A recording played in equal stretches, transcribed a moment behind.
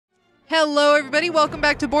Hello everybody, welcome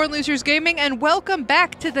back to Born Losers Gaming, and welcome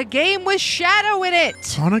back to the game with Shadow in it!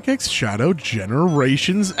 Sonic X Shadow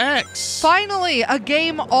Generations X! Finally, a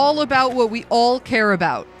game all about what we all care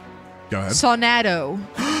about. Go ahead. Sonato.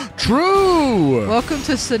 True! Welcome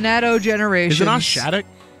to Sonato Generations. Is it not Shattuck?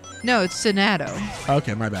 No, it's Sonato.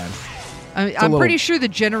 Okay, my bad. I'm pretty sure the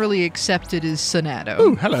generally accepted is Sonato.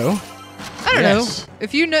 Ooh, hello. I don't know.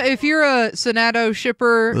 If you're a Sonato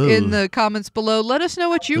shipper in the comments below, let us know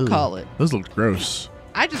what you call it. Those look gross.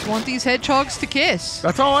 I just want these hedgehogs to kiss.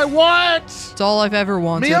 That's all I want! That's all I've ever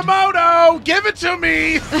wanted. Miyamoto! Give it to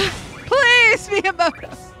me! Please,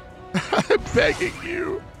 Miyamoto! I'm begging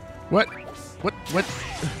you. What?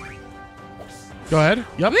 Go ahead.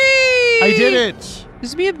 Yep. Whee! I did it!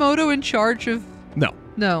 Is Miyamoto in charge of... No.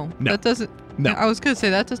 No. That doesn't... No. I was going to say,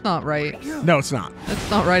 that is not right. No, it's not.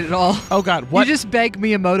 That's not right at all. Oh, God. What? You just beg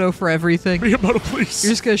Miyamoto for everything. Miyamoto, please.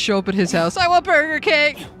 You're just going to show up at his house. I want Burger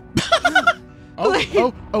King!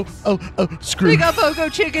 Screw. Big up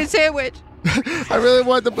Pogo chicken sandwich. I really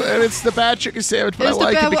want it's the bad chicken sandwich, but I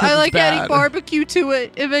like it because I like it's bad. adding barbecue to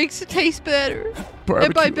it. It makes it taste better. Barbecue.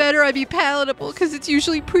 And by better, I mean palatable, because it's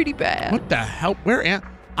usually pretty bad. What the hell? Where am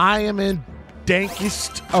I? Am in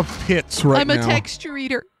dankest of pits right now. I'm a texture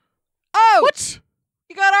eater. Oh! What?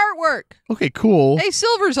 You got artwork. Okay, cool. Hey,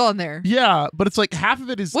 Silver's on there. Yeah, but it's like half of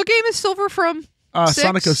it is... What game is Silver from?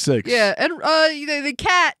 Sonic 06. Yeah, and the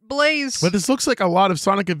cat, Blaze. But this looks like a lot of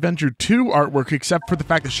Sonic Adventure 2 artwork, except for the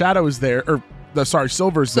fact that Shadow is there, or,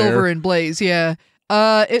 Silver's there. Silver and Blaze, yeah.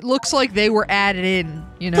 It looks like they were added in,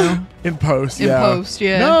 you know? In post, yeah. In post,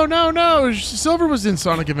 yeah. No. Silver was in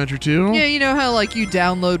Sonic Adventure 2. Yeah, you know how, like, you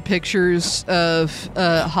download pictures of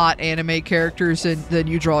hot anime characters and then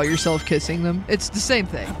you draw yourself kissing them? It's the same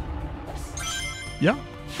thing. Yeah.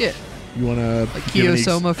 Yeah. You want to... Like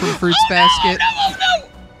Kiyosoma from Fruits Basket.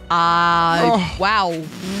 No! Wow.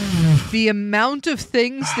 The amount of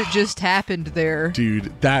things that just happened there.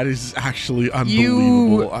 Dude, that is actually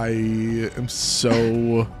unbelievable. I am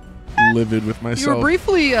so livid with myself. You were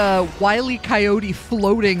briefly Wile E. Coyote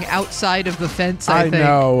floating outside of the fence, I think. I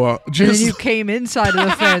know. And then you came inside of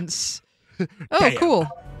the fence. Oh, damn, cool.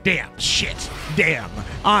 Damn, shit. Damn.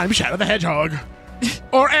 I'm Shadow the Hedgehog.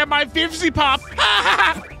 Or am I Fifsy Pop?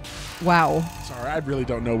 Wow. Sorry, I really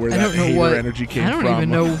don't know where that hater energy came from. I don't even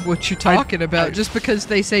know what you're talking about. Just because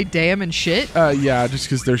they say damn and shit? Yeah, just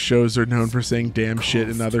because their shows are known for saying damn, shit,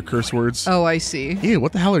 and other curse words. Oh, I see. Ew,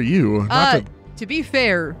 what the hell are you? To be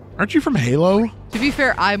fair... Aren't you from Halo? To be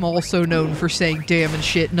fair, I'm also known for saying damn and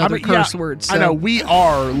shit and other curse words. So. I know, we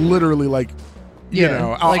are literally like, you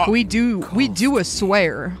know... like we do a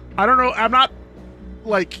swear. I don't know, I'm not,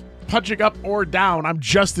 like... punching up or down, I'm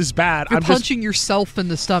just as bad. I'm punching yourself in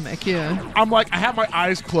the stomach, yeah. I'm like, I have my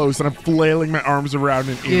eyes closed and I'm flailing my arms around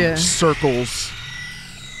in circles,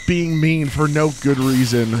 being mean for no good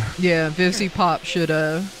reason. Yeah, Vivzy Pop should,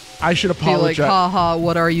 I should apologize. Be like, haha,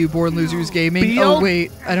 what are you, Born Losers Gaming? Oh, wait,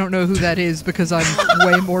 I don't know who that is because I'm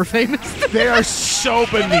way more famous. They are so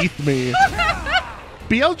beneath me.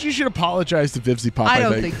 BLG should apologize to Vivzy Pop, I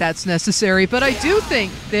don't think that's necessary, but I do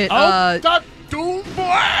think that, Doom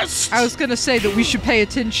Blast! I was going to say that we should pay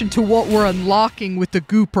attention to what we're unlocking with the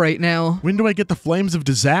goop right now. When do I get the Flames of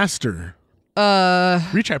Disaster?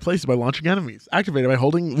 Reach high places by launching enemies. Activated by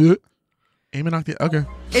holding... aim and knock the... Okay.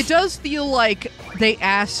 It does feel like they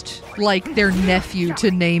asked, like, their nephew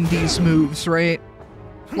to name these moves, right?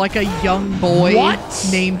 Like a young boy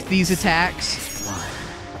named these attacks.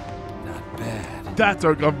 Not bad. That's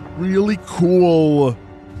a really cool...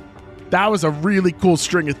 That was a really cool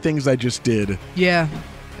string of things I just did. Yeah,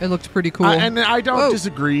 it looked pretty cool. And I don't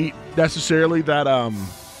disagree necessarily that,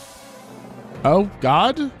 Oh,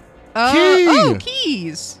 God? Key! Oh,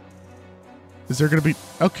 keys! Is there gonna be...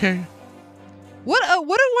 Okay. What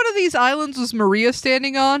one of these islands was Maria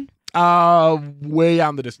standing on? Way out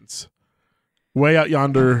in the distance. Way out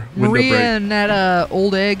yonder. Maria and that,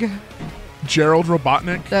 old egg. Gerald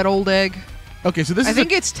Robotnik? That old egg. Okay, so this is I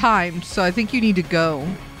think it's timed, so I think you need to go.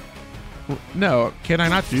 No, can I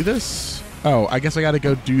not do this? Oh, I guess I gotta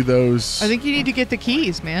go do those. I think you need to get the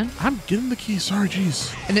keys, man. I'm getting the keys. Sorry,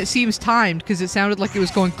 jeez. And it seems timed because it sounded like it was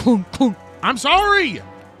going clunk, clunk. I'm sorry!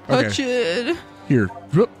 Touch it. Here.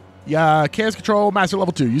 Yeah, Chaos Control, Master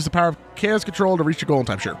Level 2. Use the power of Chaos Control to reach your goal in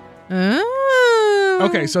time. Sure. Oh.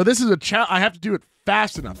 Okay, so this is a challenge. I have to do it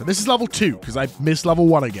fast enough. And this is level 2 because I missed level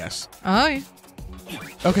 1, I guess. Oh, yeah.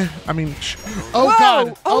 Okay, I mean... Oh, whoa!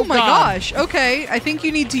 God! Oh, my gosh! Okay, I think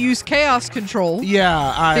you need to use Chaos Control.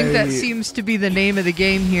 Yeah, I think that seems to be the name of the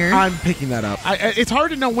game here. I'm picking that up. It's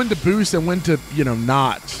hard to know when to boost and when to,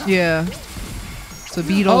 not. Yeah. It's a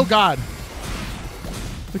beetle. Oh, God.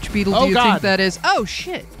 Which beetle do you think that is? Oh,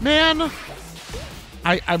 shit. Man.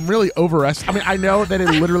 I'm really overestimating. I mean, I know that it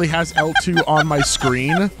literally has L2 on my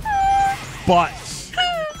screen, but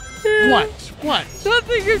what?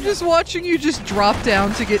 Nothing. I'm just watching you just drop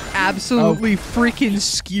down to get absolutely freaking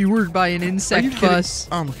skewered by an insect bus.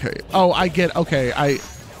 Okay. Oh, I get. Okay.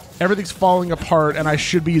 Everything's falling apart, and I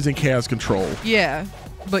should be using chaos control. Yeah,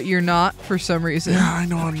 but you're not for some reason. Yeah, I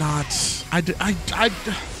know I'm not.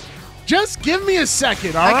 Just give me a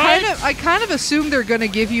second, all right? I kind of assume they're going to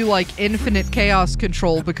give you, like, infinite chaos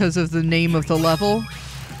control because of the name of the level.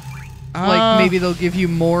 Like, maybe they'll give you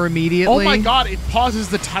more immediately. Oh my god, it pauses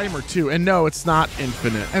the timer, too. And no, it's not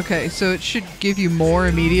infinite. Okay, so it should give you more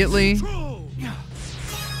immediately.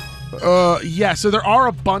 Yeah, so there are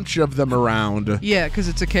a bunch of them around. Yeah, because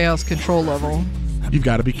it's a chaos control level. You've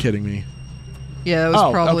got to be kidding me. Yeah, that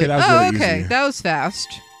was probably... Okay, that was really okay, easy. That was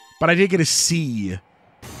fast. But I did get a C.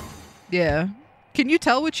 Yeah. Can you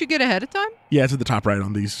tell what you get ahead of time? Yeah, it's at the top right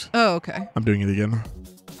on these. Oh, okay. I'm doing it again.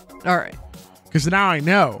 All right. Because now I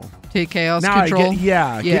know. Take chaos now control?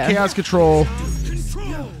 Get chaos control.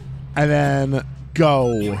 And then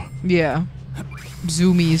go. Yeah.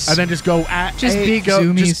 Zoomies. And then just go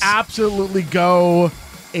zoomies. Just absolutely go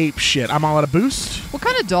ape shit. I'm all out of boost. What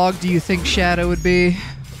kind of dog do you think Shadow would be?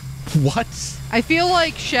 What? I feel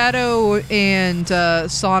like Shadow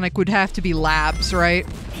and Sonic would have to be labs, right?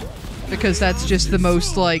 Because that's just the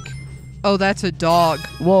most like, oh, that's a dog.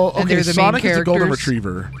 Well, okay, and they're the Sonic main is a golden characters.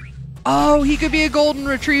 retriever. Oh, he could be a golden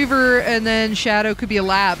retriever, and then Shadow could be a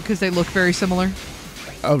lab because they look very similar.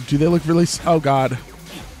 Oh, do they look really? Oh God.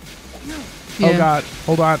 Yeah. Oh God.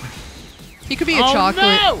 Hold on. He could be a chocolate.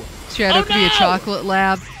 No! Shadow could be a chocolate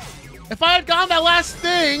lab. If I had gone that last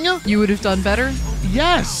thing, you would have done better.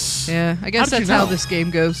 Yes. Yeah, I guess that's how this game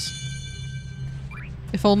goes.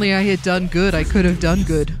 If only I had done good, I could have done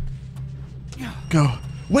good. Go.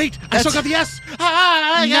 Wait, I still got the S.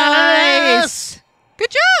 Nice.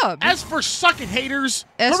 Good job. S for suck it, haters.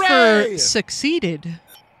 S Hooray! for succeeded.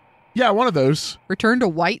 Yeah, one of those. Return to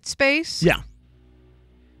white space? Yeah.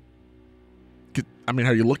 I mean,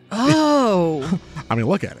 how you look? Oh. I mean,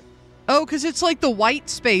 look at it. Oh, because it's like the white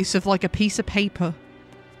space of like a piece of paper.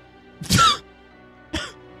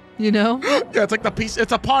 You know? Yeah, it's like the piece.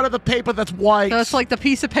 It's a part of the paper that's white. That's like the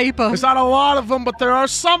piece of paper. There's not a lot of them, but there are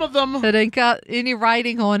some of them. That ain't got any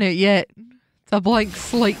writing on it yet. It's a blank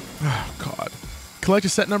slate. Oh, God. Collect a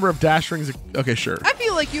set number of dash rings. Okay, sure. I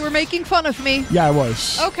feel like you were making fun of me. Yeah, I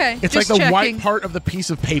was. Okay, It's just like the checking. white part of the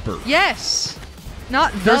piece of paper. Yes.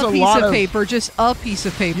 Not the piece of paper, just a piece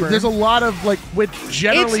of paper. There's a lot of, like, with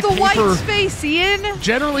generally it's the paper, white space, Ian.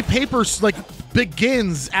 Generally, paper, like,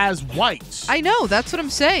 begins as white. I know. That's what I'm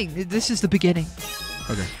saying. This is the beginning.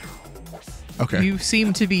 Okay. Okay. You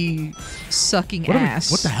seem to be sucking ass.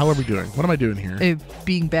 What the hell are we doing? What am I doing here?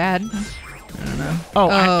 Being bad. I don't know. Oh,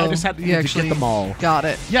 I just had to get them all. Got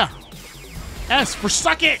it. Yeah. S for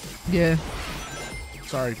suck it. Yeah.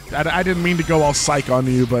 Sorry. I didn't mean to go all psych on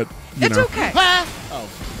you, but, you know. It's okay. Ah! Oh,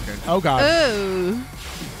 okay. Oh, God. Oh.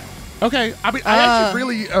 Okay. I mean, I actually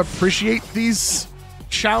really appreciate these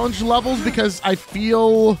challenge levels because I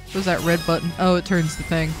feel... What was that red button? Oh, it turns the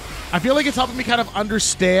thing. I feel like it's helping me kind of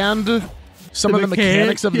understand some of the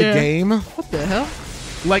mechanics of the game. What the hell?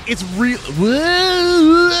 Like, it's real...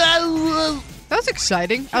 That's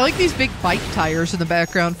exciting. I like these big bike tires in the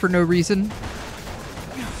background for no reason.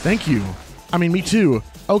 Thank you. I mean, me too.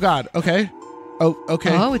 Oh, God. Okay. Oh,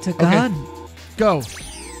 okay. Oh, it's a gun. Okay. Go.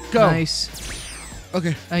 Go. Nice.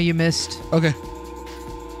 Okay. Oh, you missed. Okay.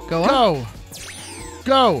 Go up. Go.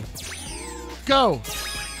 Go. Go.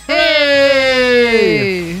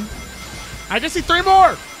 Hey! I just see 3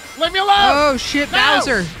 more. Leave me alone. Oh, shit, no!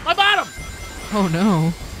 Bowser. My bottom. Oh,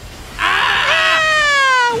 no.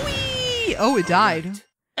 Ah! Wee! Oh, it died.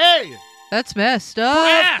 Hey. That's messed up.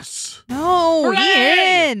 Yes. No,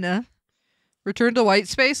 Hooray! Ian. Return to white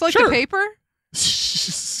space like Sure. the paper?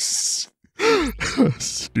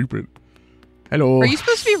 Stupid. Hello. Are you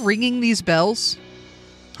supposed to be ringing these bells?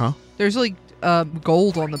 Huh? There's like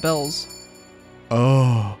gold on the bells.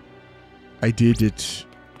 Oh. I did it.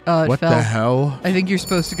 It what fell. the hell? I think you're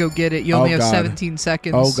supposed to go get it. You only have God. 17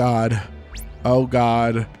 seconds. Oh, God. Oh,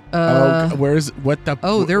 God. Where's... What the...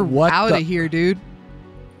 Oh, they're what out of here, dude.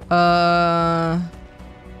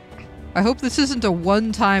 I hope this isn't a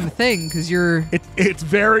one-time thing, because you're... It's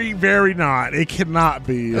very, very not. It cannot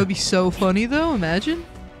be. It would be so funny, though. Imagine.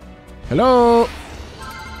 Hello.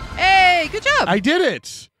 Hey, good job. I did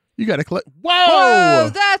it. You got to collect... Whoa. Whoa,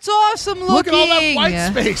 that's awesome looking. Look at all that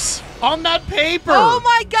white space on that paper. Oh,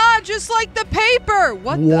 my God, just like the paper.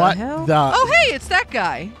 What the hell? The... Oh, hey, it's that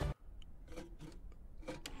guy.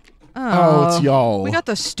 Oh, it's y'all. We got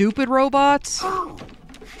the stupid robots. Oh,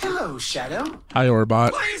 hello, Shadow. Hi,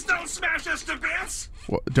 Orbot. Please don't smash us to bits!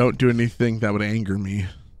 Well, don't do anything that would anger me.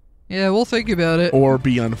 Yeah, we'll think about it. Or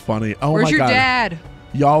be unfunny. Oh Where's my your god. dad?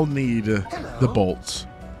 Y'all need the bolts.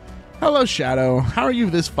 Hello, Shadow. How are you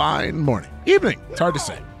this fine morning? Evening. It's hard to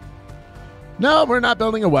say. No, we're not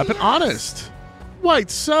building a weapon. Honest. Why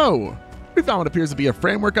so? We found what appears to be a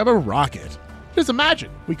framework of a rocket. Just imagine,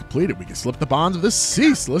 we complete it, we can slip the bonds of this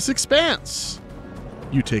ceaseless expanse.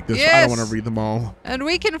 You take this. Yes. I don't want to read them all. And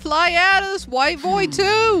we can fly out of this white void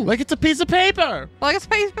too. Like it's a piece of paper. Like it's a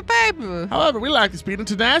piece of paper. However, we lack the speed and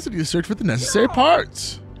tenacity to search for the necessary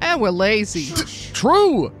parts. And we're lazy.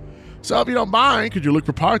 True. So if you don't mind, could you look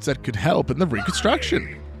for parts that could help in the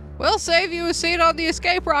reconstruction? We'll save you a seat on the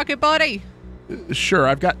escape rocket, buddy. Sure,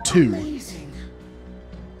 I've got 2. Amazing.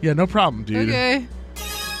 Yeah, no problem, dude. Okay.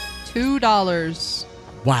 $2.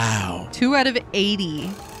 Wow. 2 out of 80.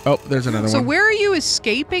 Oh, there's another So one. where are you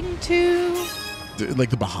escaping to? Like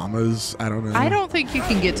the Bahamas? I don't know. I don't think you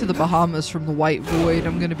can get to the Bahamas from the white void.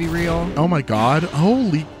 I'm gonna be real. Oh my god.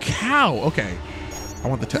 Holy cow. Okay. I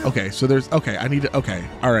want the okay, so there's okay, I need to okay.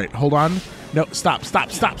 All right, hold on. No, stop.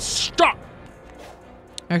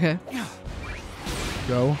 Okay.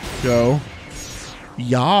 Go.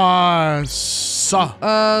 Yes.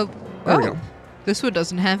 There we go. This one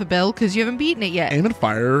doesn't have a bell because you haven't beaten it yet. Aim and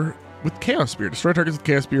fire with Chaos Spear. Destroy targets with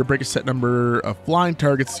Chaos Spear. Break a set number of flying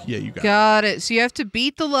targets. Yeah, you got it. Got it. So you have to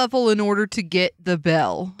beat the level in order to get the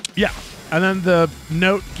bell. Yeah. And then the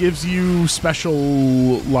note gives you special,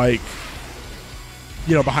 like,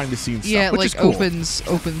 you know, behind the scenes Yeah, stuff, which like is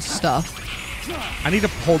cool. opens stuff. I need to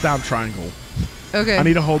hold down triangle. Okay. I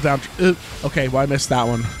need to hold down. Okay, well, I missed that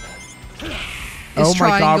one. Is oh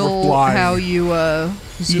my god, we're triangle flying. how you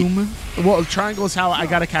zoom? Well, triangle is how I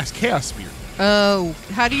gotta cast Chaos Spear. Oh,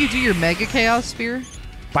 how do you do your Mega Chaos Spear?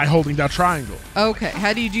 By holding down triangle. Okay,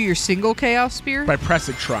 how do you do your single Chaos Spear? By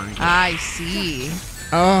pressing triangle. I see.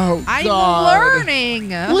 Oh, I'm God. learning.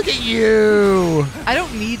 Look at you. I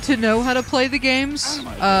don't need to know how to play the games.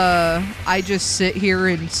 I just sit here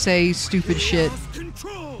and say stupid shit.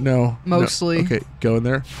 No. Mostly. No. Okay, go in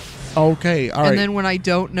there. Okay, all right. And then when I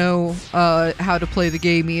don't know how to play the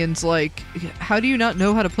game, Ian's like, how do you not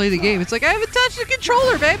know how to play the game? It's like, I haven't touched the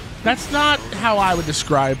controller, babe. That's not how I would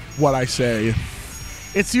describe what I say.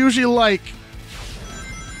 It's usually like...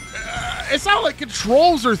 it's not like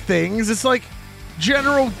controls or things. It's like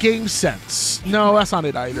general game sense. No, that's not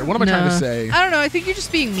it either. What am I trying to say? I don't know. I think you're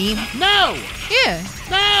just being mean. No! Yeah.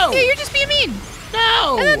 No! Yeah, you're just being mean.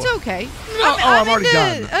 No! And that's okay. No. I'm already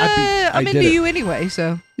done. I'm did into it. you anyway,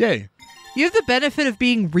 so. Yay. You have the benefit of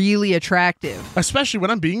being really attractive. Especially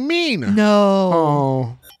when I'm being mean. No.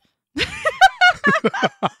 Oh.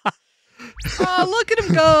 Oh, look at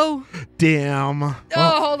him go. Damn. Oh,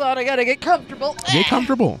 Well, hold on. I got to get comfortable. get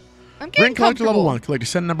comfortable. I'm getting Ring collector level comfortable. 1. Collect a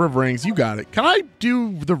set number of rings. You got it. Can I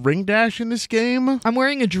do the ring dash in this game? I'm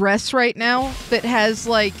wearing a dress right now that has,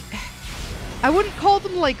 like, I wouldn't call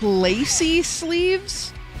them, like, lacy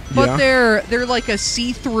sleeves, but Yeah. they're like a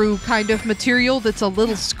see-through kind of material that's a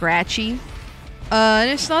little scratchy. And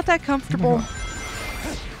it's not that comfortable.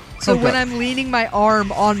 So Okay. when I'm leaning my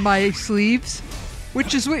arm on my sleeves,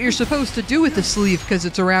 which is what you're supposed to do with the sleeve because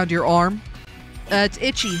it's around your arm, it's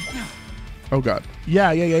itchy. Oh, God.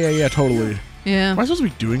 Yeah, totally. Yeah. Am I supposed to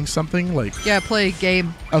be doing something? Like, Yeah, play a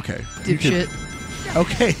game, okay. You can- dipshit.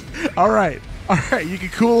 Okay. All right. You can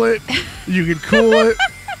cool it. You can cool it.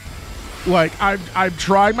 Like, I'm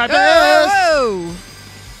trying my best. Whoa!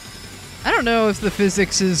 I don't know if the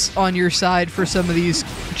physics is on your side for some of these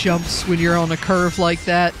jumps when you're on a curve like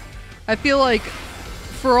that. I feel like,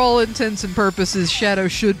 for all intents and purposes, Shadow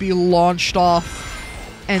should be launched off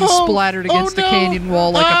and splattered against the canyon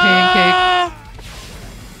wall like a pancake.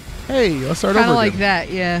 Hey, let's start Kind over of like again. that,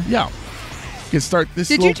 yeah. Yeah. You can start this.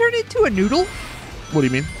 Did you turn into a noodle? What do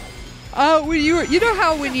you mean? You know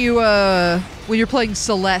how when you're playing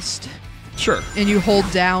Celeste Sure. and you hold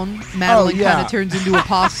down, Madeline yeah. kind of turns into a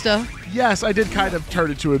pasta. Yes, I did kind of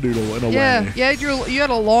turn into a noodle in a Yeah, way. yeah. You had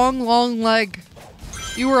a long leg.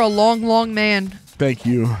 You were a long man. Thank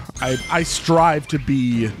you. I strive to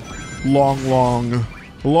be long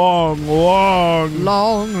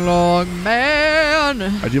man.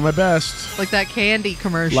 I do my best. Like that candy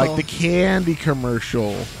commercial. Like the candy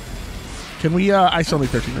commercial. Can we, I still need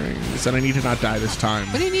 13 rings, and I need to not die this time.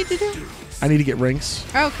 What do you need to do? I need to get rings,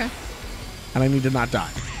 Oh, okay. and I need to not die.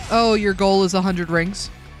 Oh, your goal is 100 rings?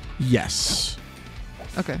 Yes.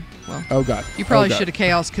 Okay, well. Oh, God. You probably Oh, God. should have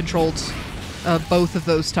chaos controlled both of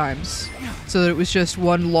those times. So that it was just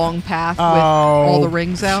one long path with all the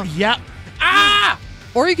rings out. Yep. Ah!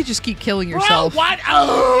 Or you could just keep killing yourself. Bro, what?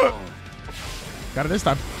 Oh! Got it this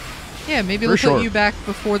time. Yeah, maybe For they'll sure. put you back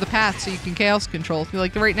before the path so you can chaos control.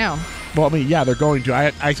 Like right now. Well, I mean, yeah, they're going to.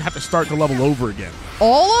 I have to start the level over again.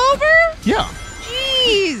 All over? Yeah.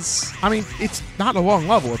 Jeez. I mean, it's not a long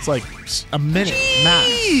level. It's like a minute max.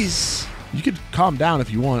 Jeez. You could calm down if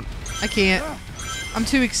you want. I can't. I'm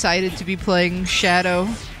too excited to be playing Shadow.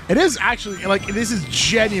 It is actually, like, this is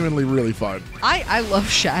genuinely really fun. I love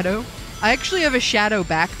Shadow. I actually have a Shadow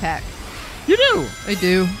backpack. You do? I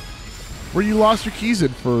do. Where you lost your keys in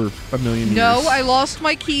for a million years. No, I lost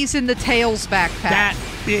my keys in the Tails backpack. That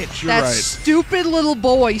bitch, you're that right. stupid little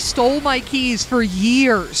boy stole my keys for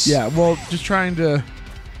years. Yeah, well, just trying to...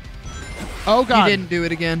 Oh, God. You didn't do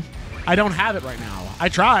it again. I don't have it right now. I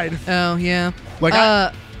tried. Oh, yeah. Like,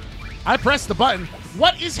 I pressed the button.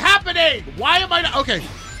 What is happening? Why am I not... Okay.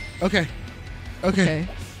 Okay. Okay.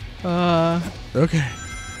 Okay. Okay.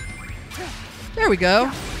 There we go.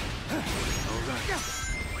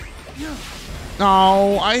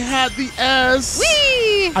 No, I had the S.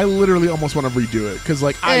 Whee! I literally almost want to redo it because,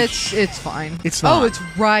 like, It's fine. It's not. Oh, it's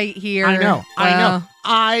right here. I know.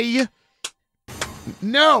 I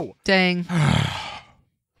know. Dang.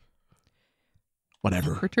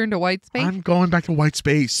 Whatever. Return to white space. I'm going back to white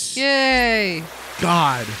space. Yay!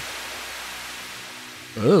 God.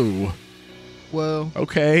 Oh. Whoa.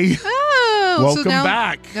 Okay. Oh, Welcome so now,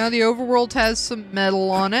 back. Now the overworld has some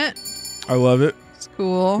metal on it. I love it. It's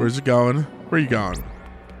cool. Where's it going? Where are you going?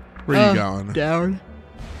 Where are you going? Down.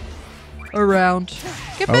 Around.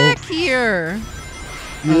 Get Oh. back here.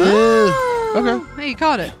 Yeah. Oh. Okay. Hey, you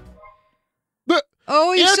caught it. But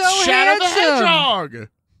Oh, he's it's so Shadow the handsome. Hedgehog.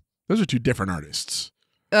 Those are two different artists.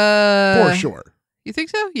 For For sure. You think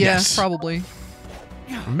so? Yeah, Yes. probably.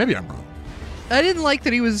 Maybe I'm wrong. I didn't like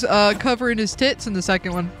that he was covering his tits in the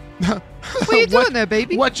second one. What are you doing there,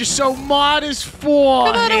 baby? What you so modest for?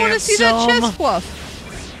 Come on, I want to see that handsome? chest fluff.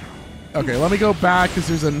 Okay, let me go back because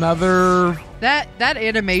there's another. That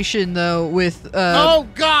animation though, with Oh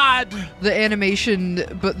God! the animation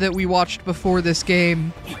that we watched before this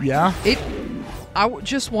game, Yeah.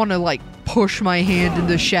 just want to like push my hand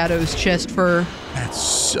into Shadow's chest fur. That's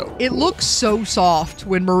so. It looks so soft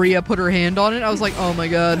when Maria put her hand on it. I was like, oh my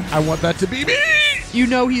god. I want that to be me. You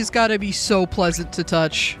know he's got to be so pleasant to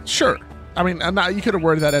touch. Sure. I mean, you could have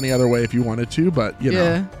worded that any other way if you wanted to, but you Yeah.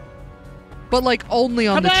 know. But like only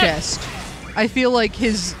on Come the back. chest. I feel like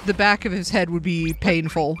the back of his head would be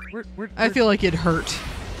painful. I feel like it'd hurt.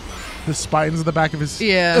 The spines in the back of his.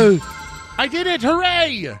 Yeah. I did it!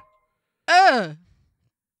 Hooray! Ugh.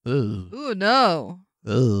 Ugh. Ooh, no.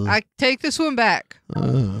 Ugh. I take this one back. All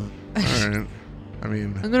right. I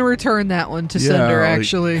mean, I'm gonna return that one to Yeah, sender. like-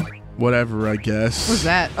 Actually, whatever. I guess. what's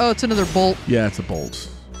that? Oh, it's another bolt. Yeah, it's a bolt.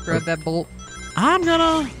 Grab that bolt. I'm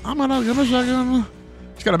gonna give me a second.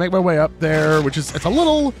 Just gotta make my way up there, it's a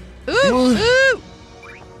little. Ooh, Well- ooh.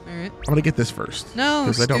 All right. I'm gonna get this first. No,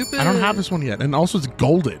 'Cause I don't stupid. have this one yet, and also it's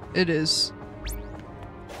golden. It is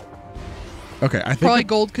Okay, I think probably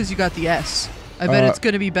gold because you got the S. I bet it's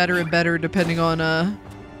gonna be better and better depending on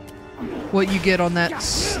what you get on that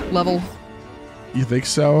level. you think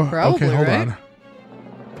so. Probably, okay, hold right? on.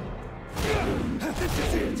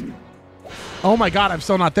 Oh my God, I'm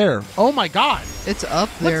still not there. Oh my God. It's up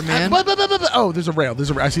there, man. Oh, there's a rail.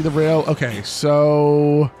 I see the rail. Okay,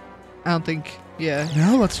 so I don't think. Yeah,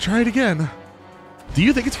 no, let's try it again. Do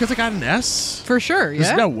you think it's because I got an S? for sure. Yeah,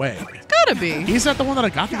 There's no way. it's gotta be. Is that the one that I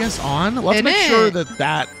got the S on? Let's It make sure is.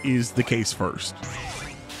 that is the case first.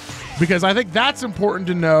 Because I think that's important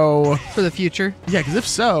to know. For the future. Yeah, because if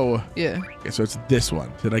so... Yeah. Okay, so it's this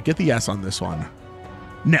one. Did I get the S on this one?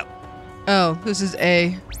 No. Oh, this is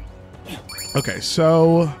A. Okay,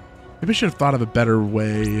 so maybe I should have thought of a better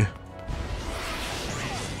way.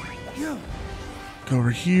 Go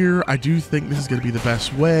over here. I do think this is going to be the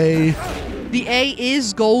best way. The A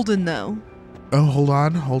is golden though. Oh, hold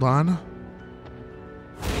on.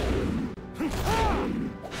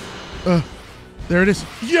 There it is.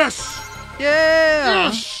 Yes! Yeah.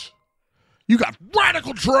 Yes! You got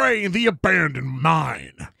Radical Drain, the abandoned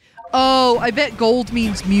mine. Oh, I bet gold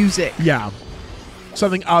means music. Yeah.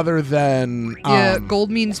 Something other than... Yeah,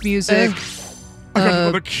 gold means music. I got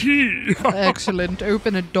another key. Excellent.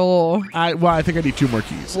 Open a door. I think I need 2 more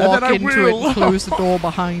keys. Walk and then I into it will. and close the door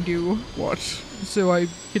behind you What? so I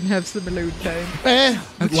can have some alone time.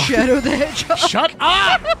 With Shadow the Hedgehog. Shut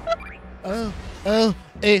up!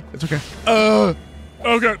 It's okay.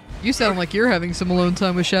 Okay. You sound like you're having some alone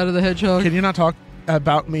time with Shadow the Hedgehog. Can you not talk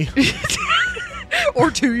about me?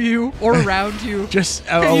 Or to you. Or around you. Just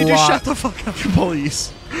Can you a just lot. shut the fuck up?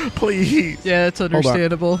 Please. Please. Yeah, it's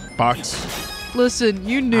understandable. Box. Listen,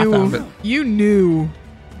 I found it. you knew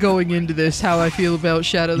going into this how I feel about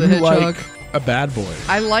Shadow the You Hedgehog. like a bad boy.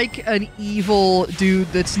 I like an evil dude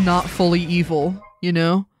that's not fully evil, you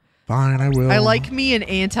know? Fine, I will. I like me an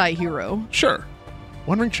anti-hero. Sure.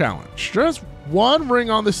 One ring challenge. Just one ring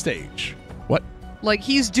on the stage. What? Like,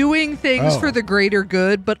 he's doing things Oh. for the greater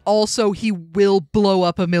good, but also he will blow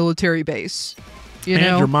up a military base. You And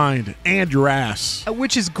know? your mind. And your ass.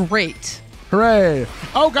 Which is great. Hooray.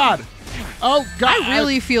 Oh, God. Oh, God. I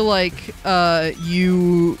really feel like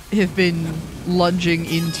you have been lunging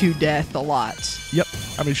into death a lot. Yep.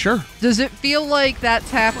 I mean, sure. Does it feel like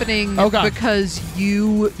that's happening Oh, God. because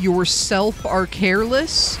you yourself are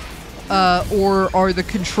careless? Or are the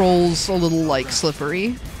controls a little, like,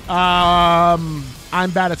 slippery?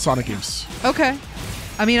 I'm bad at Sonic games. Okay.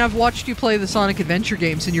 I mean, I've watched you play the Sonic Adventure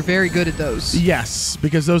games, and you're very good at those. Yes,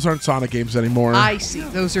 because those aren't Sonic games anymore. I see.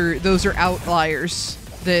 Those are outliers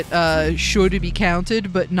that should be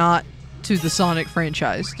counted, but not to the Sonic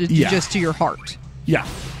franchise. Yeah. Just to your heart. Yeah.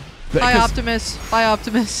 Bye, 'Cause- Optimus. Bye,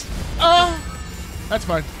 Optimus. Oh! That's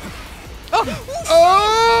fine. Oh!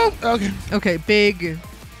 Oh! Okay. Okay,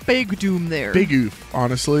 big doom there. Big oof,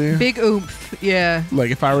 honestly. Big oomph. Yeah.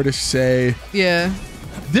 Like, if I were to say... Yeah.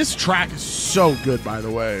 This track is so good, by the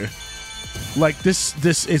way. Like, this,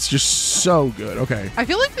 it's just so good. Okay. I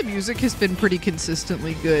feel like the music has been pretty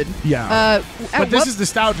consistently good. Yeah. At But this what- is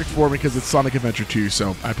nostalgic for me because it's Sonic Adventure 2,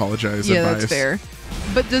 so I apologize. Yeah, I'm that's biased. fair.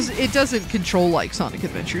 But it doesn't control like Sonic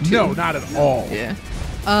Adventure 2. No, not at all. Yeah.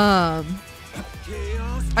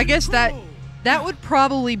 I guess that would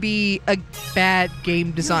probably be a bad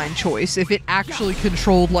game design choice if it actually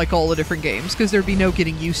controlled like all the different games, because there'd be no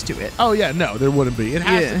getting used to it. Oh, yeah, no, there wouldn't be. It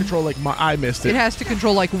has Yeah. to control, like, I missed it. It has to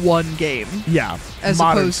control like one game, Yeah. as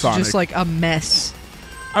modern opposed Sonic. to just like a mess.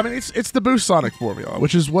 I mean, it's the Boost Sonic formula,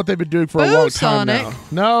 which is what they've been doing for a Boo long time Sonic? now.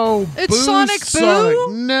 No, It's Boost Sonic Boo? Sonic.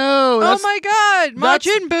 No, Oh that's, my god, that's-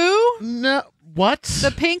 Majin Buu? no. What?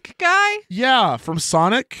 The pink guy? Yeah, from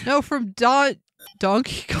Sonic. No, from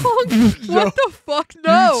Donkey Kong? No. What the fuck?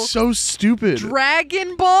 No. Dude, so stupid.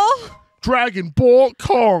 Dragon Ball? Dragon Ball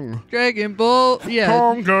Kong. Dragon Ball? Yeah.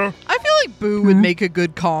 Konga. I feel like Boo would make a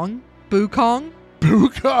good Kong. Boo Kong? Boo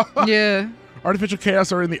Kong. Yeah. Artificial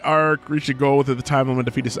chaos are in the arc. Reach a goal within the time limit.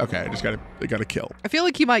 Defeat us. Okay, I just gotta kill. I feel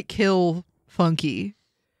like he might kill Funky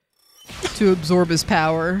to absorb his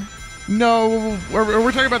power. No, are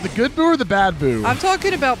we talking about the good Boo or the bad Boo? I'm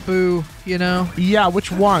talking about Boo, you know? Yeah,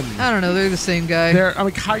 which one? I don't know, they're the same guy. I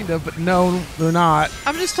mean, kind of, but no, they're not.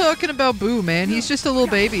 I'm just talking about Boo, man. He's just a little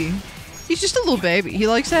baby. He's just a little baby. He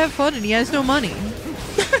likes to have fun and he has no money.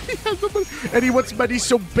 And he wants money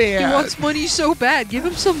so bad. He wants money so bad. Give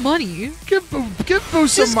him some money. Give Boo some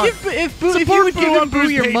Just money. give if you Support would Boo give on him Boo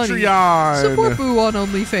Boo's your money. Patreon. Support Boo on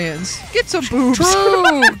OnlyFans. Get some boobs.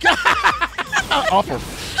 True. Awful.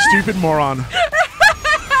 Stupid moron.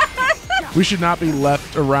 We should not be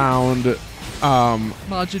left around.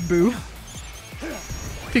 Majin Buu.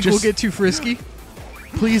 Think we'll Just- get too frisky?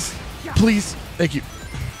 Please. Thank you.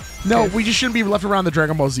 No, Okay. we just shouldn't be left around the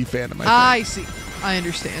Dragon Ball Z fandom. I see. I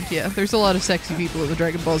understand. Yeah, there's a lot of sexy people in the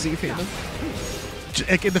Dragon Ball Z fandom.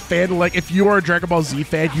 Like in the fan, like if you are a Dragon Ball Z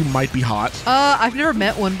fan, you might be hot. I've never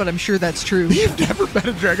met one, but I'm sure that's true. You've never met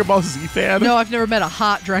a Dragon Ball Z fan? No, I've never met a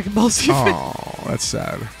hot Dragon Ball Z fan. Oh, that's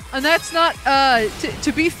sad. And that's not,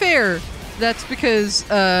 to be fair, that's because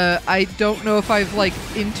I don't know if I've, like,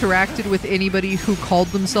 interacted with anybody who called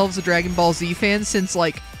themselves a Dragon Ball Z fan since,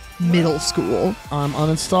 like, middle school. I'm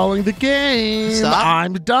uninstalling the game. Stop.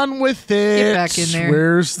 I'm done with it. Get back in there.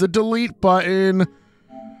 Where's the delete button?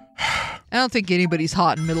 I don't think anybody's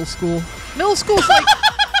hot in middle school. Middle school's like,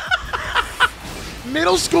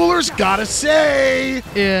 Middle schoolers gotta say,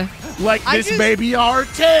 yeah. like, I this just- may be our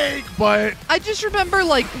take, but I just remember,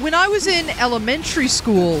 like, when I was in elementary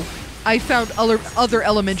school, I found other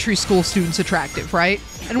elementary school students attractive, right?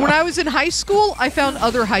 And when I was in high school, I found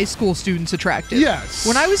other high school students attractive. Yes.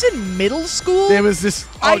 When I was in middle school, there was this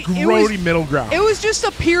it was- grody middle ground. it was just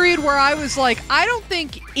a period where I was like, I don't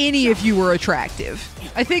think any of you were attractive.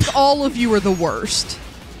 I think all of you are the worst.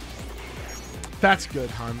 That's good,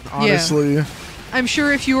 hon. Honestly. I'm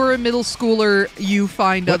sure if you were a middle schooler, you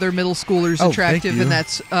find other middle schoolers Oh, thank attractive, you. and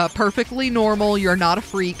that's perfectly normal. You're not a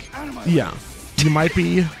freak. Yeah. You might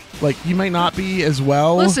be, like, you might not be as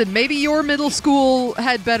well. Listen, maybe your middle school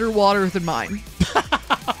had better water than mine.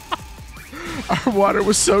 Our water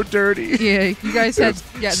was so dirty. Yeah, you guys had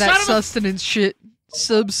Son that of a- sustenance shit.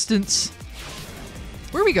 Substance.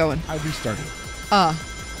 Where are we going? I restarted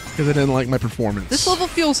Because I didn't like my performance. this level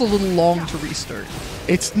feels a little long to restart.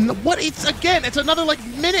 It's it's another, like,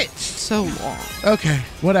 minute. So long. Okay,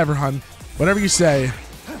 whatever, hun. Whatever you say.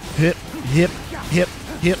 Hip, hip, hip,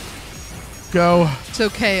 hip. Go. So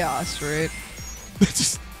chaos, right?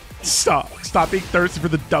 Just stop being thirsty for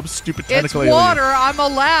the dumb, stupid It's tentacle alien. water. I'm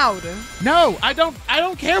allowed. No, I don't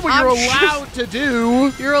care what I'm you're allowed to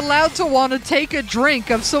do. You're allowed to want to take a drink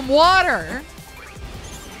of some water.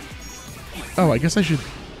 Oh, I guess I should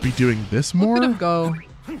be doing this more. Look at him go.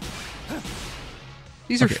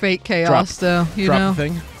 These are Okay, fake chaos, though. You Drop know. the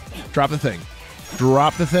thing. Drop the thing.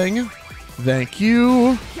 Drop the thing. Thank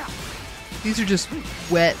you. These are just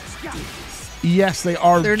wet. Yes, they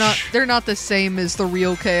are. They're not the same as the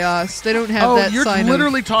real chaos. They don't have Oh, that you're sign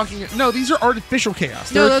literally talking. No, these are artificial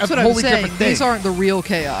chaos. No, They're that's a what I'm wholly saying. different thing. These aren't the real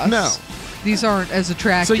chaos. No. These aren't as So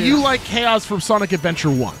attractive. you like chaos from Sonic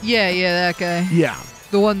Adventure 1? Yeah, that guy. Yeah.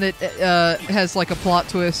 The one that has like a plot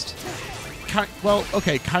twist. Well,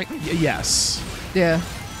 okay, yes. Yeah.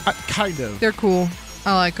 Kind of. They're cool.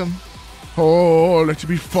 I like them. Oh, let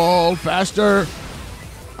me fall faster.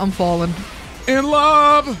 I'm falling. In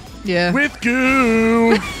love Yeah. with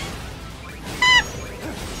goo.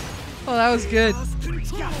 Oh, that was good.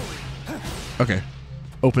 Okay.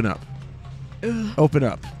 Open up. Open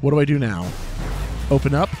up. What do I do now?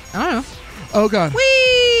 Open up? I don't know. Oh, God.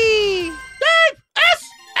 Whee!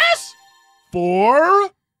 S! 4?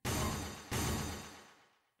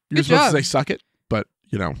 You're Good supposed job. to say suck it, but,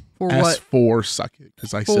 you know. For what? S4 suck it,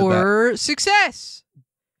 because I said that. For success.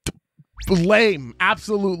 Lame.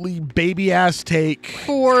 Absolutely baby-ass take.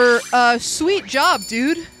 For sweet job,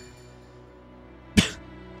 dude.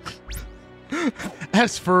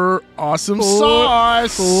 S for awesome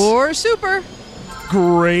sauce. For super.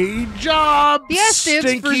 Great job, The S stands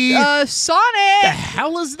Stinky. for The Sonic.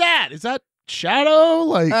 hell is that? Is that shadow?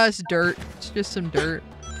 Like, It's dirt. It's just some dirt.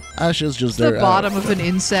 Ashes just The there. bottom of an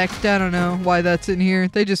insect. I don't know why that's in here.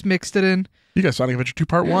 They just mixed it in. You got Sonic Adventure 2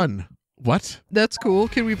 Part 1. What? That's cool.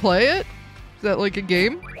 Can we play it? Is that like a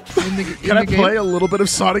game? Can I play a little bit of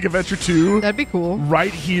Sonic Adventure 2 That'd be cool.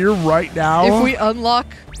 right here, right now? If we unlock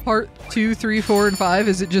part 2, 3, 4, and 5,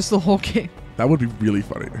 is it just the whole game? That would be really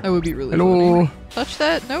funny. That would be really Hello. funny. Touch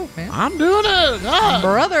that? No, man. I'm doing it. Ah,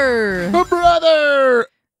 Brother. my brother.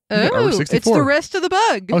 You got Oh, Armor it's 64. the rest of the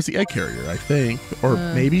bug. Oh, it's the egg carrier, I think. Or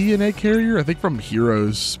maybe an egg carrier. I think from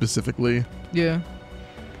Heroes specifically. Yeah.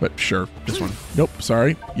 But sure, this one. Nope,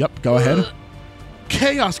 sorry. Yep, go ahead.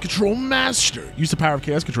 Chaos Control Master. Use the power of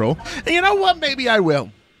Chaos Control. And you know what? Maybe I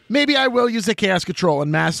will. Maybe I will use the Chaos Control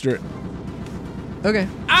and master it. Okay.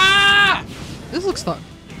 Ah! This looks fun.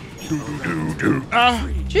 Ah!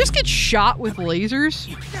 Did you just get shot with lasers?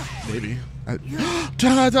 Maybe.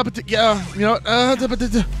 Yeah, you know what?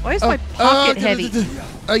 Why is my pocket heavy?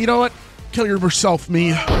 You know what? Kill yourself,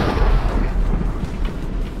 me. I'm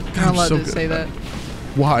not allowed so to good say at that.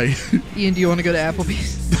 Why? Ian, do you want to go to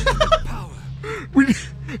Applebee's?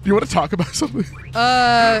 Do you want to talk about something?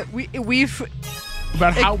 We've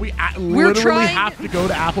About how we literally trying- have to go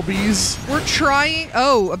to Applebee's? we're trying.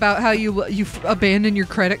 Oh, about how you abandoned your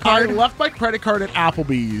credit I card left my credit card at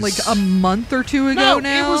Applebee's. like a month or two ago No,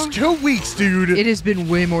 now. it was 2 weeks, dude. It has been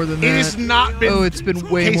way more than that. It has not been. Oh, it's been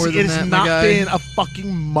way Casey, more than it has that, my not guy. been a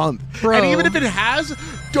fucking month. Bro. And even if it has,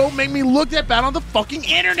 don't make me look that bad on the fucking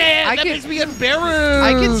internet. That makes me embarrassed.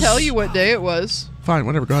 I can tell you what day it was. Fine,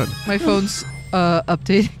 whatever. Go ahead. My phone's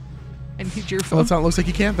updating. I need your Well, phone. that's how it looks like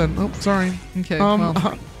you can't then. Oh, sorry. Okay.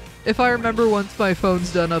 Well, if I remember once my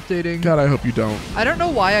phone's done updating. God, I hope you don't. I don't know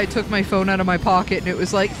why I took my phone out of my pocket and it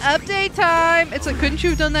was like, update time. It's like, couldn't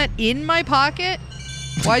you have done that in my pocket?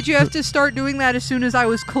 Why'd you have to start doing that as soon as I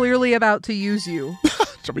was clearly about to use you?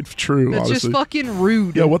 I mean, true, That's honestly. just fucking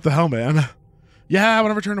rude. Yeah, what the hell, man? Yeah, I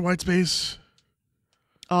want to return to white space.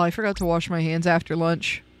 Oh, I forgot to wash my hands after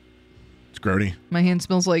lunch. It's grody. My hand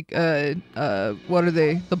smells like, what are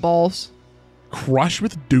they? The balls? Crush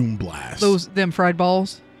with Doom Blast. Them fried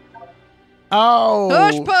balls? Oh,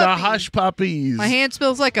 Hush the puppy. hush puppies. My hand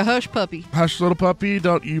smells like a hush puppy. Hush, little puppy,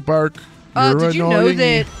 don't you bark. You're Did you know annoying.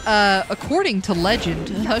 that, according to legend,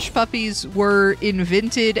 hush puppies were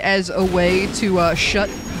invented as a way to shut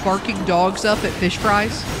barking dogs up at fish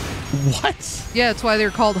fries? What? Yeah, that's why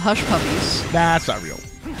they're called hush puppies. That's not real.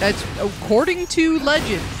 That's according to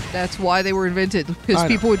legend. That's why they were invented, I because know.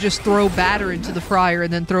 people would just throw batter into the fryer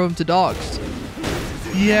and then throw them to dogs.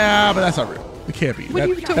 Yeah, but that's not real. It can't be. What are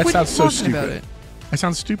you that ta- that what are sounds you so talking stupid. about it? That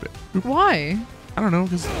sounds stupid. Why? I don't know,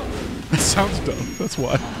 because that sounds dumb. That's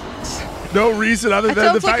why. No reason other That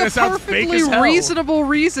than the sounds fact like that a it sounds fake perfectly as hell. reasonable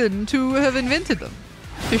reason to have invented them,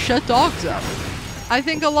 to shut dogs up. I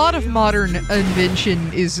think a lot of modern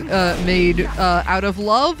invention is made out of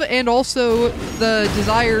love and also the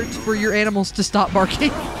desire for your animals to stop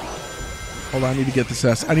barking. Hold on, I need to get this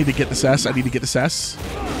S. I need to get this S. I need to get this S.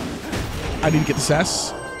 I need to get this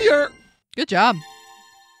S. Here. Good job.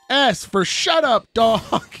 S for shut up,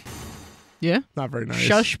 dog. Yeah. Not very nice.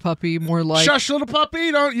 Shush puppy, more like. Shush, little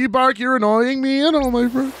puppy. Don't you bark. You're annoying me and all my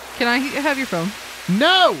friends. Can I have your phone?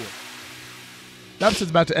 No. The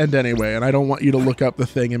episode's about to end anyway, and I don't want you to look up the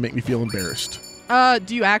thing and make me feel embarrassed.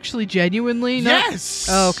 Do you actually genuinely know? Yes.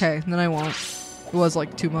 Oh, okay. Then I won't. It was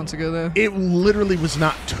like 2 months ago, though. It literally was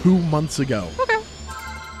not 2 months ago. Okay.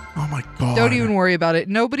 Oh my God. Don't even worry about it.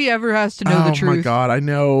 Nobody ever has to know the truth. Oh my God. I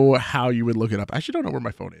know how you would look it up. I actually don't know where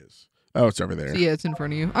my phone is. Oh, it's over there. So yeah, it's in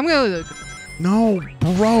front of you. I'm gonna. No,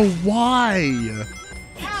 bro. Why?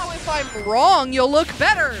 Now, if I'm wrong, you'll look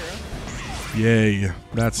better. Yay.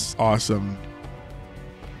 That's awesome.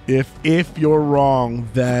 If you're wrong,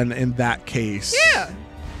 then in that case. Yeah.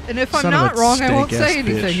 And if I'm Son of not a wrong, I won't stank-ass say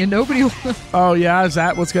anything, bitch. and nobody will. Oh yeah, is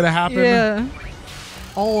that what's gonna happen? Yeah.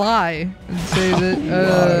 I'll lie and say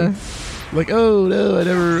that. Like, oh no, I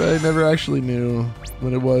never actually knew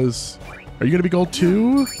when it was. Are you gonna be gold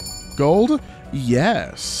too? Gold?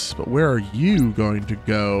 Yes, but where are you going to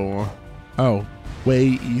go? Oh, way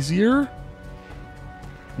easier?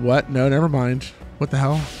 What? No, never mind. What the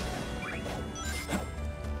hell?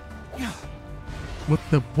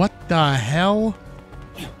 What the hell?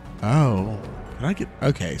 Oh, can I get?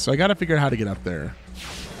 Okay, so I gotta figure out how to get up there.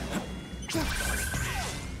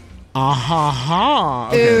 Ah-ha-ha.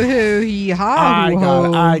 Okay. Ooh-hoo-hee-ha.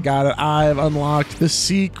 I got it. I've unlocked the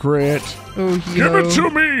secret. Oh, Give it to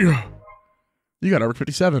me. You got over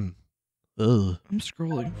 57. Ugh. I'm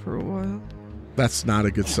scrolling for a while. That's not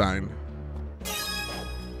a good sign.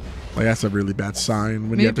 Like, that's a really bad sign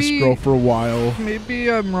when you have to Maybe- scroll for a while. Maybe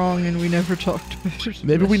I'm wrong and we never talked about it.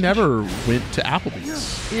 Maybe we never went to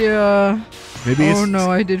Applebee's. Yeah. Maybe it's... Oh no,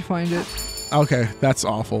 I did find it. Okay, that's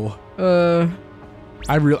awful. I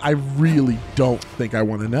I really don't think I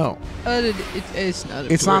want to know. it's not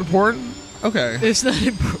important. It's not important? Okay. It's not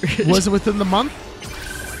important. Was it within the month?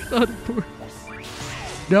 It's not important.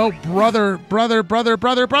 No, brother.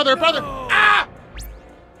 Ah!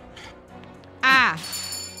 Ah!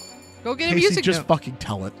 Go get a Casey, music just note. fucking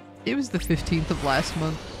tell it. It was the 15th of last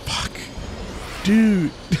month. Fuck. Dude,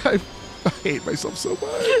 I hate myself so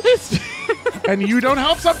much. And you don't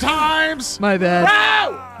help sometimes. My bad.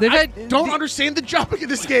 Wow! They've I had- don't understand the jumping in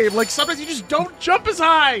this game. Like, sometimes you just don't jump as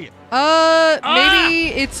high. Maybe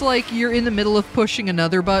it's like you're in the middle of pushing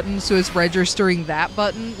another button, so it's registering that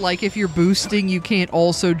button. Like if you're boosting, you can't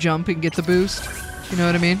also jump and get the boost. You know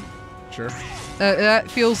what I mean? Sure. That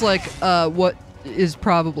feels like what is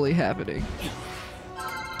probably happening.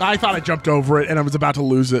 I thought I jumped over it and I was about to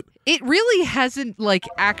lose it. It really hasn't, like,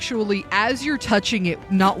 actually, as you're touching it,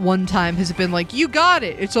 not one time has it been like, you got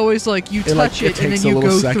it. It's always like, you touch it, and takes then a you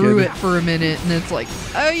little go through second. it for a minute, and it's like,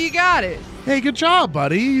 oh, you got it. Hey, good job,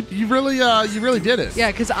 buddy. You really did it.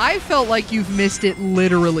 Yeah, because I felt like you've missed it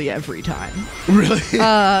literally every time. Really?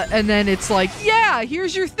 And then it's like, yeah,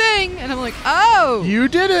 here's your thing. And I'm like, oh. You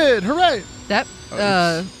did it. Hooray.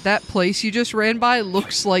 That place you just ran by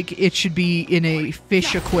looks like it should be in a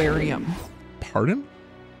fish aquarium. Pardon?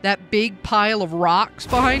 That big pile of rocks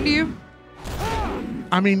behind you?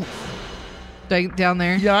 I mean, Down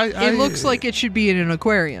there? yeah, It looks like it should be in an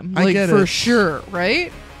aquarium. I Like, get for it. sure,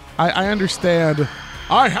 right? I understand.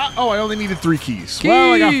 I only needed 3 keys.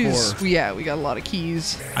 Well, I got 4. Yeah, we got a lot of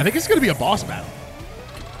keys. I think it's going to be a boss battle.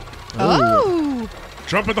 Oh!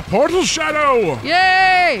 Jump in the portal, Shadow!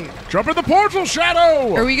 Yay! Jump in the portal,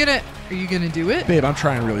 Shadow! Are you gonna do it? Babe, I'm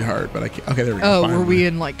trying really hard, but I can't. Okay, there we go. Oh, Finally. were we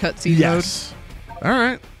in like cutscene Yes. All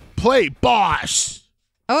right. Play boss.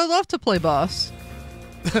 mode? I would love to play boss.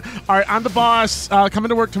 All right, I'm the boss. Coming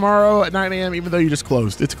to work tomorrow at 9 a.m. even though you just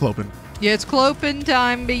closed. It's clopin'. Yeah, it's clopin'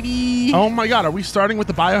 time, baby. Oh my God, are we starting with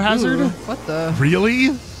the biohazard? Ooh, what the? Really?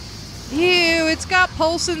 Ew, it's got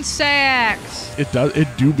pulsing sacks. It does. It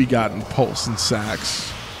do be gotten pulse and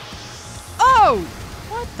sacks. Oh!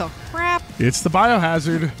 What the crap? It's the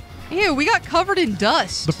biohazard, Ew, we got covered in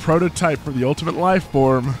dust. the prototype for the ultimate life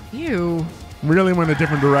form. Ew. Really went a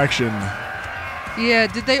different direction. Yeah,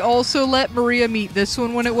 did they also let Maria meet this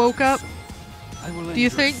one when it woke up? Do you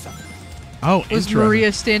think? Oh, Was interesting.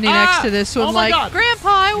 Maria standing next to this one Oh my like, God. Grandpa,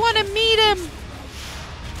 I want to meet him?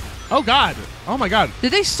 Oh God. Oh my God.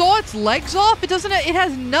 Did they saw its legs off? It doesn't. It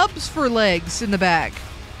has nubs for legs in the back.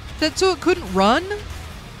 That so it couldn't run?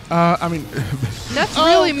 I mean. That's Oh,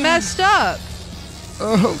 really God. messed up.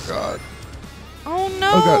 Oh God. Oh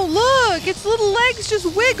no! God. Look, its little legs just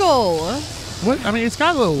wiggle. What? I mean, it's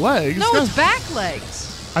got little legs. No, got- it's back legs.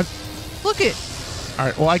 Look it. All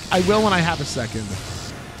right. Well, I will when I have a second.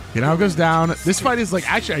 Okay, now it goes down. This fight is like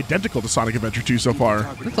actually identical to Sonic Adventure 2 so far.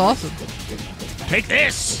 That's awesome. Take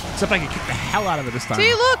this! Except I can kick the hell out of it this time.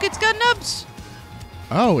 See, look, it's got nubs.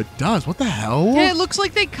 Oh, it does. What the hell? Yeah, it looks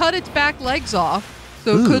like they cut its back legs off,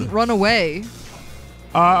 so it couldn't run away.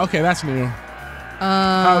 Okay, that's new.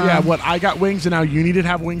 Oh, yeah, what? I got wings, and now you need to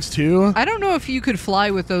have wings, too? I don't know if you could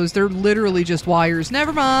fly with those. They're literally just wires.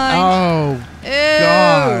 Never mind. Oh, Ew.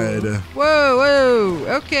 God. Whoa.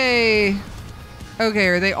 Okay,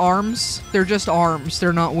 are they arms? They're just arms.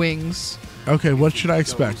 They're not wings. Okay, what should I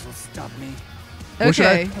expect? What should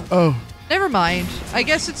Okay. Oh. Never mind. I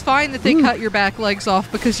guess it's fine that they cut your back legs off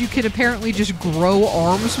because you can apparently just grow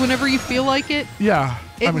arms whenever you feel like it. Yeah.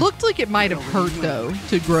 It looked like it might have hurt, though,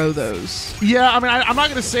 to grow those. Yeah, I mean, I'm not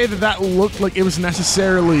going to say that looked like it was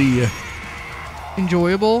necessarily...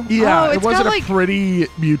 Enjoyable? Yeah, Oh, it it's wasn't got, a pretty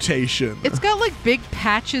mutation. It's got, like, big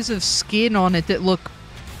patches of skin on it that look,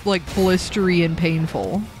 like, blistery and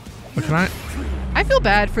painful. But can I... I feel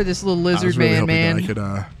bad for this little I lizard was really hoping man. that I could,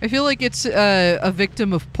 I feel like it's a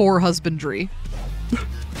victim of poor husbandry.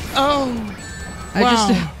 Oh!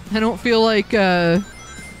 I don't feel like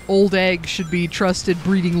old egg should be trusted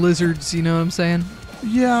breeding lizards, you know what I'm saying?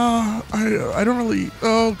 Yeah, I don't really...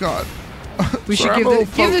 Oh, God. We Sorry, should I'm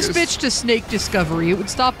give this focused. bitch to Snake Discovery. It would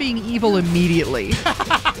stop being evil immediately.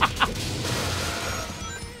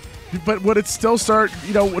 But would it still start...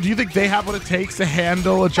 You know, do you think they have what it takes to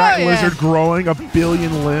handle a giant yeah. lizard growing 1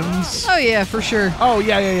 billion limbs? Oh yeah, for sure. Oh,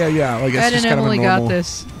 yeah. Like, it's Ed just and kind of a Emily normal... got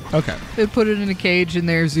this. Okay. They put it in a cage in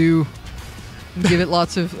their zoo and give it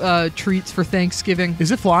lots of treats for Thanksgiving.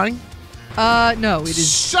 Is it flying? No, it is.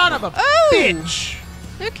 Son of a Oh! bitch!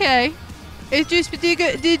 Okay. It just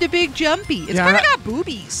did a big jumpy. It's Yeah, kind of that- got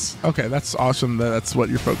boobies. Okay, that's awesome. That's what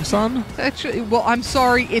you're focused on. Actually, well, I'm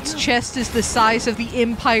sorry. Its chest is the size of the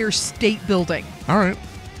Empire State Building. All right.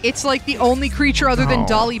 It's like the only creature other than Oh.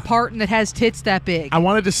 Dolly Parton that has tits that big. I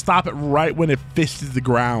wanted to stop it right when it fisted the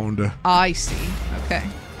ground. I see. Okay.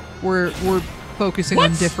 We're focusing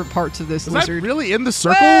on What? different parts of this Is lizard. that really in the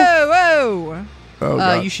circle? Whoa! Oh,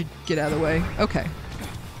 God. You should get out of the way. Okay.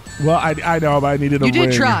 Well, I know, but I needed a You ring.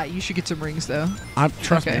 did try. You should get some rings, though.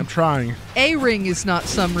 Trust me, Okay. I'm trying. A ring is not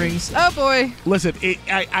some rings. Oh, boy. Listen,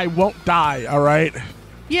 I won't die, all right?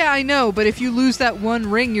 Yeah, I know, but if you lose that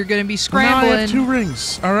one ring, you're going to be scrambling. Now I have 2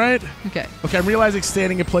 rings, all right? Okay. Okay, I'm realizing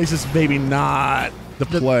standing in place is maybe not the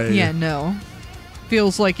play. Yeah, no.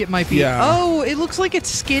 Feels like it might be. Yeah. Oh, it looks like its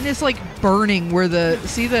skin is, like, burning where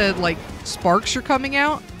see the, like, sparks are coming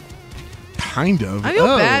out? Kind of. I feel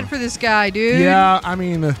Oh. bad for this guy, dude. Yeah, I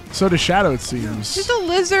mean, so does Shadow, it seems. He's a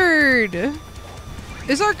lizard.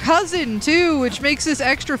 It's our cousin, too, which makes this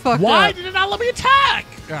extra fucked Why up. did it not let me attack?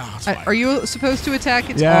 Oh, it's fine. Are you supposed to attack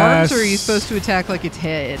its Yes. arms, or are you supposed to attack, like, its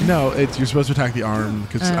head? No, you're supposed to attack the arm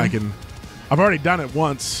because I've already done it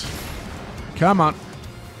once. Come on.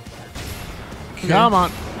 Come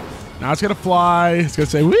on. Now it's going to fly. It's going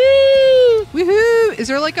to say, woo! Woohoo! Is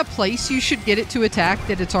there, like, a place you should get it to attack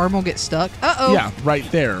that its arm will get stuck? Uh-oh. Yeah, right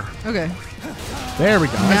there. Okay. There we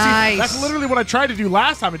go. I Nice. see, that's literally what I tried to do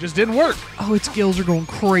last time. It just didn't work. Oh, its gills are going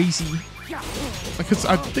crazy. Because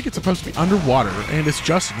I think it's supposed to be underwater, and it's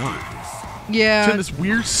just not. Yeah. It's in this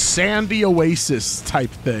weird sandy oasis type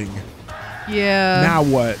thing. Yeah. Now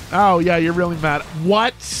what? Oh, yeah, you're really mad.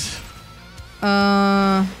 What?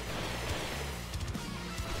 Ugh.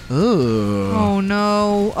 Oh,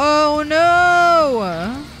 no. Oh,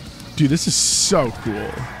 no! Dude, this is so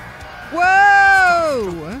cool.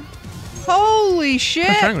 Whoa! Holy shit!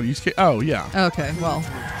 Oh, triangle, use oh, yeah. Okay, well.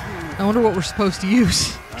 I wonder what we're supposed to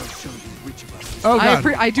use. Oh, God.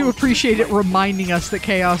 I do appreciate it reminding us that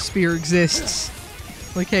Chaos Spear exists.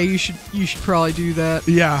 Like, hey, you should probably do that.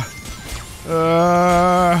 Yeah.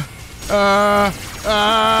 Oh,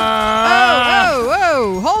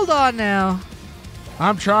 hold on now.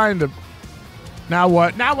 I'm trying to... Now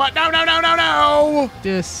what? Now what? No, no, no, no, no!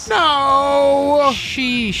 This. No!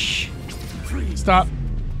 Sheesh. Stop.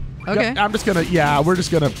 Okay. Yep, I'm just gonna... Yeah, we're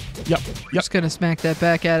just gonna... Yep. Just gonna smack that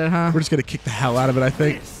back at it, huh? We're just gonna kick the hell out of it, I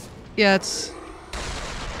think. Yeah, that's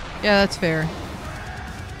fair.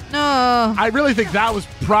 No. I really think that was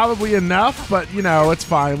probably enough, but, you know, it's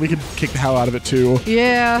fine. We can kick the hell out of it, too.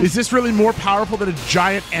 Yeah. Is this really more powerful than a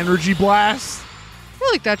giant energy blast? I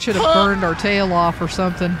feel like that should have burned our tail off or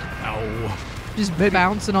something. No. Just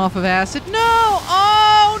bouncing off of acid. No!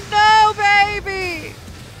 Oh, no, baby!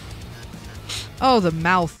 Oh, the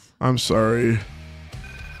mouth. I'm sorry.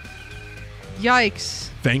 Yikes.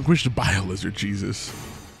 Vanquished BioLizard, Jesus.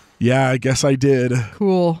 Yeah, I guess I did.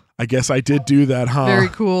 Cool. I guess I did do that, huh? Very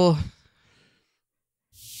cool.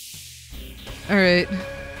 All right.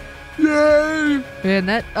 Yay! Man,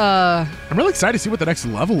 that, I'm really excited to see what the next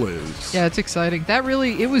level is. yeah, it's exciting. That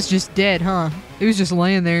really, it was just dead, huh? It was just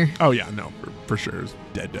laying there. Oh, yeah, no, for sure. It's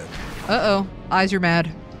dead. Uh-oh. Eyes are mad.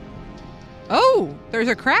 Oh, there's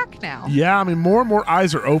a crack now. Yeah, I mean, more and more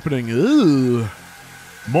eyes are opening. Ooh.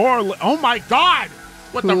 Oh my God.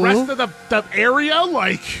 What, the Cool. rest of the area?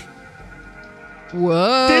 Like,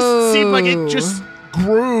 Whoa. this seemed like it just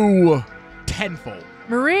grew tenfold.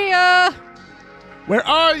 Maria. Where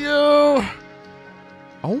are you?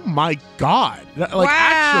 Oh my God. Like,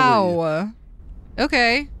 actually. Wow.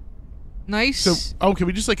 Okay. Nice. So, oh, can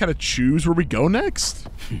we just like kind of choose where we go next?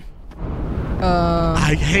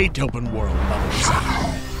 I hate open world levels.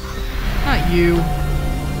 Not you.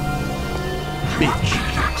 Bitch.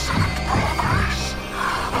 Excellent progress.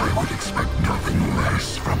 I would expect nothing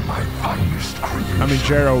less from my finest creation. I mean,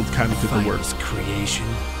 Gerald kind of did the work. Finest creation,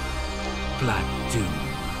 Black Doom.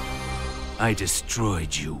 I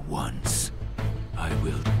destroyed you once. I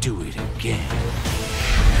will do it again.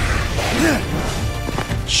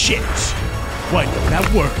 Shit. Why did that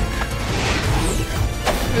work?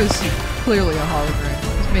 It was clearly a hologram.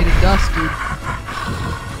 It's made of dust, dude.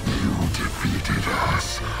 You defeated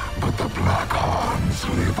us, but the Black Horns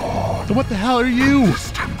live on. So what the hell are you?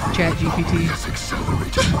 This temporary ChatGPT. anomaly has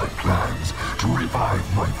accelerated my plans to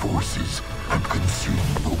revive my forces and consume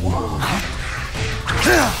the world.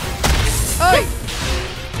 Hey!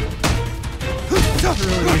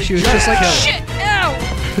 Really wish she was just like, shit, ow!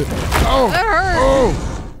 Oh. That hurt! Oh.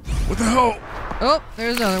 What the hell? Oh,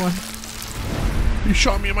 there's another one. You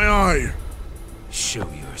shot me in my eye. Show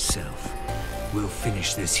yourself. We'll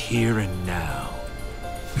finish this here and now.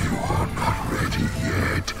 You are not ready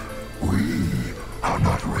yet. We are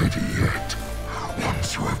not ready yet.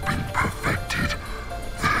 Once you have been perfected,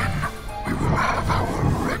 then we will have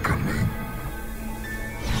our reckoning.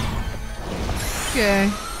 Okay.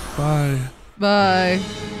 Bye. Bye.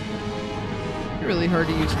 Really hard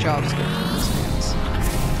to use chopsticks in this dance.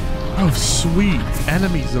 Oh, sweet.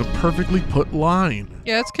 Enemies in a perfectly put line.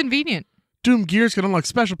 Yeah, it's convenient. Doom Gears can unlock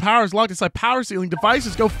special powers locked inside power stealing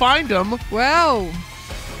devices. Go find them. Wow.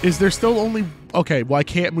 Is there still only... Okay, well, I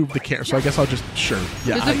can't move the camera, so I guess I'll just... Sure.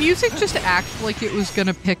 Yeah, Did the music just act like it was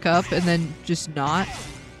gonna pick up and then just not?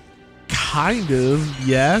 kind of,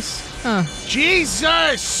 yes. Huh.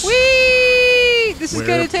 Jesus! Whee! This is Where-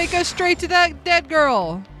 gonna take us straight to that dead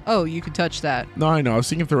girl. Oh, you can touch that. No, I know. I was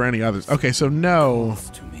thinking if there were any others. Okay, so no.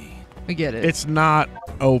 To me. I get it. It's not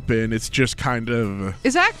open. It's just kind of...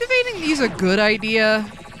 Is activating these a good idea?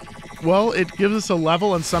 Well, it gives us a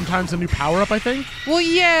level and sometimes a new power-up, I think. Well,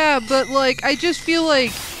 yeah, but like, I just feel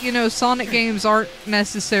like, you know, Sonic games aren't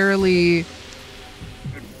necessarily...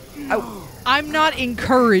 I'm not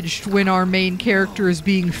encouraged when our main character is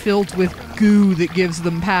being filled with goo that gives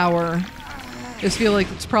them power. Just feel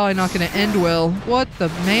like it's probably not going to end well. What the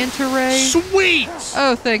manta ray? Sweet!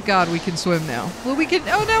 Oh, thank God we can swim now. Well, we can.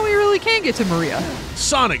 Oh, now we really can get to Maria.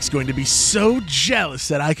 Sonic's going to be so jealous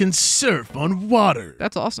that I can surf on water.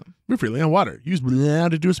 That's awesome. Move freely on water. Use blah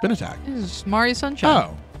to do a spin attack. This is Mario Sunshine.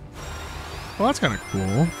 Oh. Well, that's kind of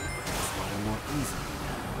cool.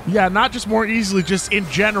 Yeah, not just more easily, just in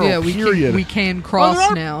general, Yeah, period. we can cross there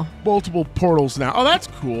are now. multiple portals now. Oh, that's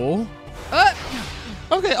cool.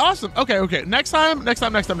 Okay, awesome. Okay. Next time.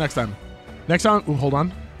 Ooh, hold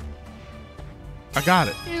on. I got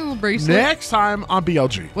it. Yeah, little bracelet. Next time on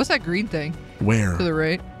BLG. What's that green thing? Where? To the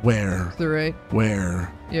right. Where? To the right.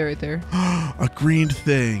 Where? Yeah, right there. A green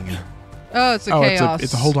thing. Oh, it's a Oh, chaos.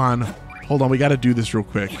 it's a hold on. Hold on, we got to do this real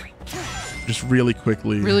quick. Just really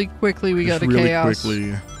quickly. Really quickly, we Just got a really chaos.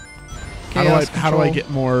 quickly. Chaos How do I control. get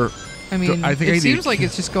more? I mean, I think I it need- seems like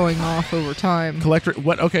it's just going off over time. Collector,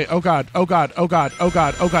 what? Okay. Oh God.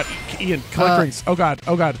 Ian, collect rings. Oh God.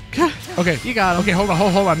 Okay. You got 'em. Okay, hold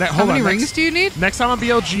on. How many rings do you need? Next time on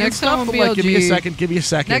BLG and Next stuff, time on but, like, give me a BLG.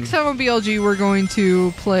 second. Next time on BLG, we're going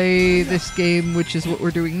to play this game, which is what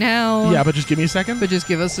we're doing now. Yeah, but just give me a second. But just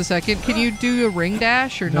give us a second. Can you do a ring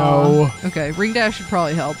dash or No. no? Okay, ring dash should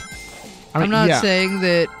probably help. I mean, I'm not yeah. saying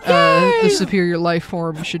that the superior life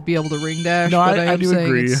form should be able to ring dash, No, but I am do saying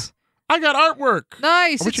agree. it's I got artwork.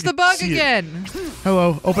 nice. I wish It's you the could bug see it. again.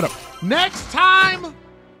 Hello, open up. Next time.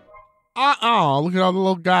 Oh, look at all the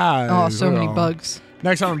little guys. Oh, so many Oh. bugs.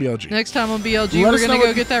 Next time on BLG. Next time on BLG, Let we're us gonna know go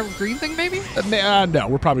what- get that green thing, maybe. No,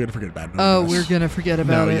 we're probably gonna forget about it. Oh, we're gonna forget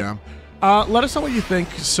about it. Yeah. Let us know what you think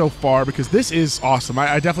so far, because this is awesome.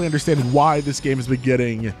 I definitely understand why this game has been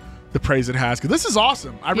getting the praise it has, because this is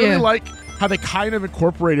awesome. I really Yeah. like how they kind of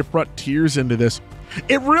incorporated Frontiers into this.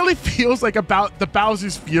 It really feels like about the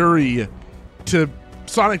Bowser's Fury to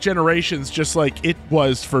Sonic Generations, just like it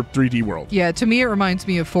was for 3D World. Yeah, to me it reminds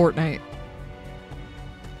me of Fortnite.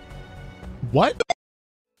 What?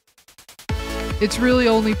 It's really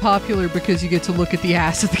only popular because you get to look at the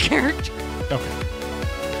ass of the character. Okay.